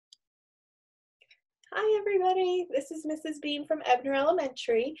Hi everybody, this is Mrs. Bean from Ebner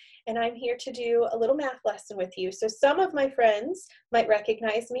Elementary, and I'm here to do a little math lesson with you. So some of my friends might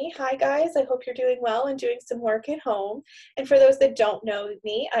recognize me. Hi guys, I hope you're doing well and doing some work at home. And for those that don't know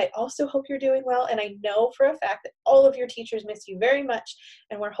me, I also hope you're doing well, and I know for a fact that all of your teachers miss you very much,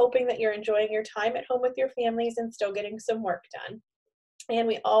 and we're hoping that you're enjoying your time at home with your families and still getting some work done. And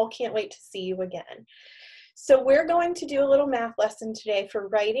we all can't wait to see you again. So we're going to do a little math lesson today for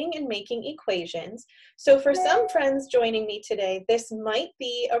writing and making equations. So for some friends joining me today, this might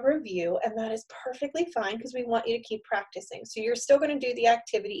be a review, and that is perfectly fine because we want you to keep practicing. So you're still going to do the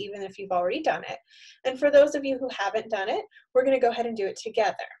activity even if you've already done it. And for those of you who haven't done it, we're going to go ahead and do it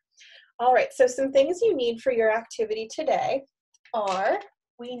together. All right, so some things you need for your activity today are,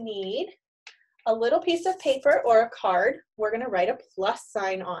 we need a little piece of paper or a card. We're going to write a plus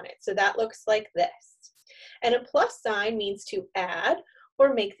sign on it. So that looks like this. And a plus sign means to add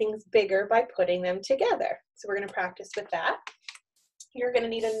or make things bigger by putting them together. So we're going to practice with that. You're going to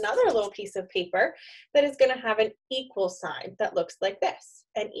need another little piece of paper that is going to have an equal sign that looks like this.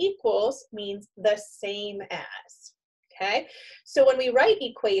 And equals means the same as. Okay, so when we write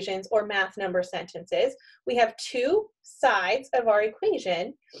equations or math number sentences, we have two sides of our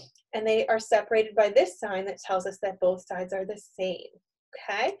equation, and they are separated by this sign that tells us that both sides are the same.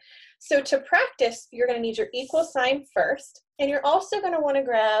 Okay, so to practice, you're going to need your equal sign first, and you're also going to want to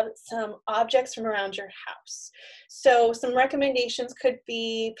grab some objects from around your house. So some recommendations could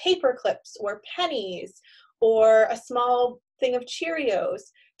be paper clips or pennies or a small thing of Cheerios.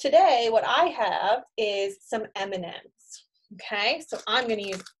 Today, what I have is some M&Ms. Okay, so I'm going to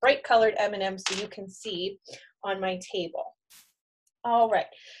use bright colored M&Ms so you can see on my table. All right,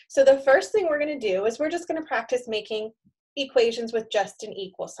 so the first thing we're going to do is we're just going to practice making equations with just an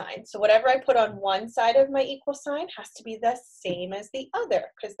equal sign. So whatever I put on one side of my equal sign has to be the same as the other,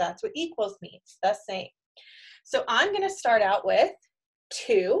 because that's what equals means, the same. So I'm going to start out with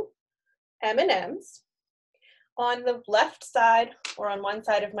 2 M&Ms on the left side or on one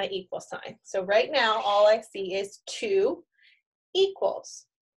side of my equal sign. So right now all I see is 2 equals.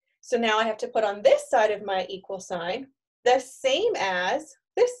 So now I have to put on this side of my equal sign the same as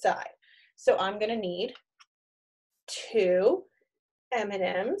this side. So I'm going to need 2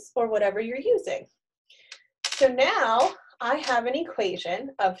 M&Ms or whatever you're using. So now I have an equation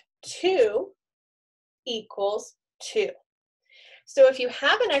of 2 equals 2. So if you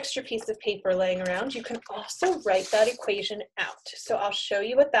have an extra piece of paper laying around, you can also write that equation out. So I'll show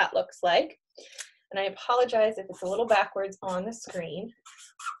you what that looks like. And I apologize if it's a little backwards on the screen,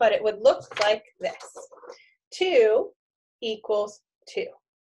 but it would look like this. 2 equals 2.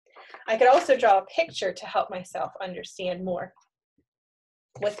 I could also draw a picture to help myself understand more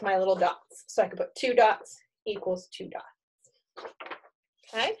with my little dots. So I could put 2 dots equals 2 dots.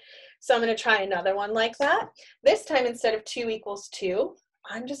 Okay, so I'm going to try another one like that. This time, instead of 2 equals 2,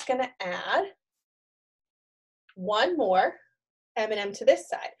 I'm just going to add one more M&M to this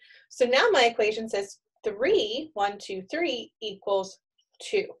side. So now my equation says 3, 1, 2, 3 equals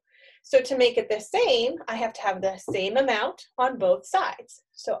 2. So to make it the same, I have to have the same amount on both sides.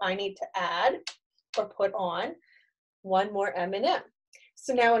 So I need to add or put on one more M&M.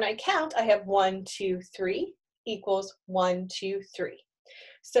 So now when I count, I have 1, 2, 3 equals 1, 2, 3.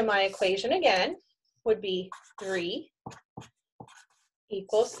 So my equation again would be 3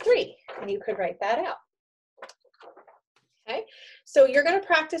 equals 3. And you could write that out. Okay, so you're going to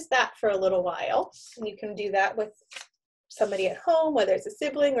practice that for a little while. And you can do that with somebody at home, whether it's a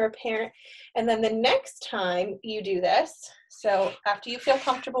sibling or a parent. And then the next time you do this, so after you feel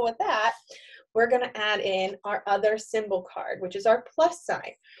comfortable with that, we're going to add in our other symbol card, which is our plus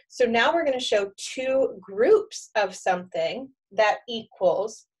sign. So now we're going to show 2 groups of something that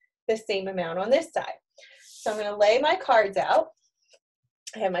equals the same amount on this side. So I'm going to lay my cards out.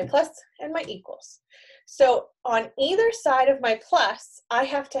 I have my plus and my equals. So on either side of my plus, I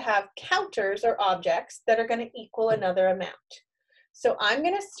have to have counters or objects that are going to equal another amount. So I'm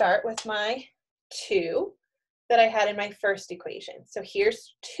going to start with my 2 that I had in my first equation. So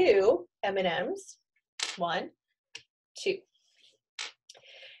here's 2 M&Ms, 1, 2.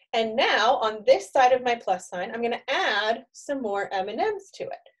 And now on this side of my plus sign, I'm going to add some more M&Ms to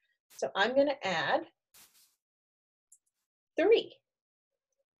it. So I'm going to add 3,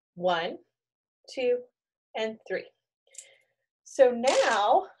 1, 2, and 3. So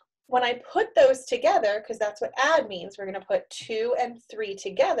now when I put those together, because that's what add means, we're going to put 2 and 3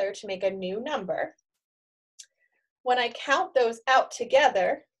 together to make a new number. When I count those out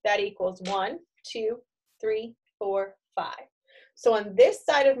together, that equals 1, 2, 3, 4, 5. So on this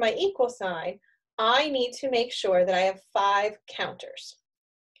side of my equal sign, I need to make sure that I have 5 counters.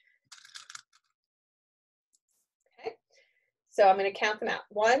 So I'm going to count them out.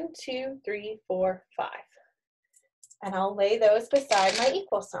 1, 2, 3, 4, 5. And I'll lay those beside my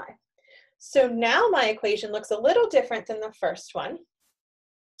equal sign. So now my equation looks a little different than the first one.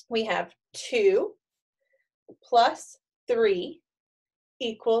 We have 2 plus 3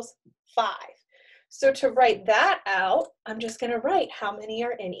 equals 5. So to write that out, I'm just going to write how many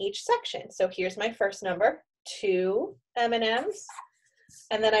are in each section. So here's my first number, 2 M&Ms.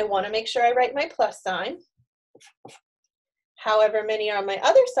 And then I want to make sure I write my plus sign. However many are on my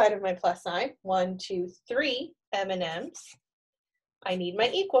other side of my plus sign, 1, 2, 3 M&Ms. I need my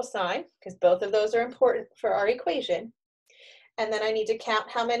equal sign because both of those are important for our equation. And then I need to count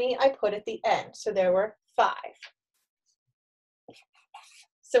how many I put at the end. So there were 5.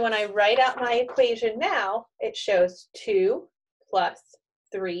 So when I write out my equation now, it shows 2 plus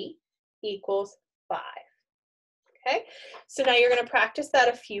 3 equals 5. Okay, so now you're going to practice that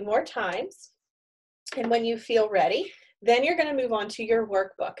a few more times. And when you feel ready, then you're going to move on to your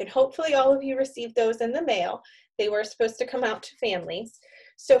workbook. And hopefully all of you received those in the mail. They were supposed to come out to families.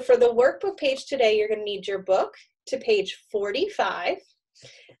 So for the workbook page today, you're going to need your book to page 45.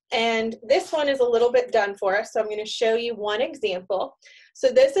 And this one is a little bit done for us, so I'm going to show you one example. So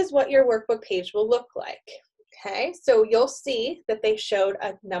this is what your workbook page will look like. Okay, so you'll see that they showed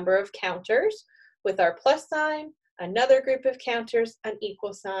a number of counters with our plus sign, another group of counters, an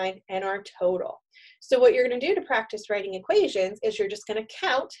equal sign, and our total. So what you're going to do to practice writing equations is you're just going to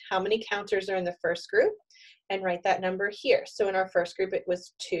count how many counters are in the first group and write that number here. So in our first group, it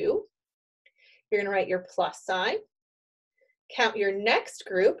was 2. You're going to write your plus sign. Count your next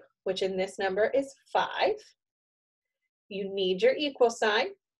group, which in this number is 5. You need your equal sign,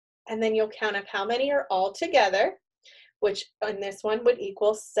 and then you'll count up how many are all together, which in this one would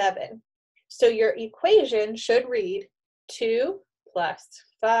equal 7. So your equation should read 2 plus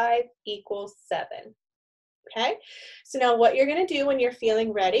 5 equals 7. Okay, so now what you're going to do when you're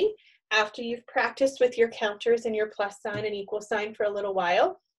feeling ready, after you've practiced with your counters and your plus sign and equal sign for a little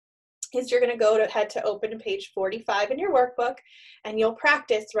while, is you're going to head to open to page 45 in your workbook, and you'll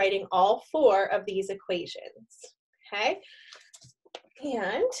practice writing all 4 of these equations. Okay,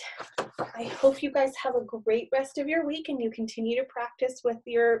 and I hope you guys have a great rest of your week and you continue to practice with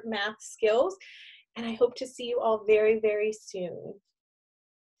your math skills, and I hope to see you all very, very soon.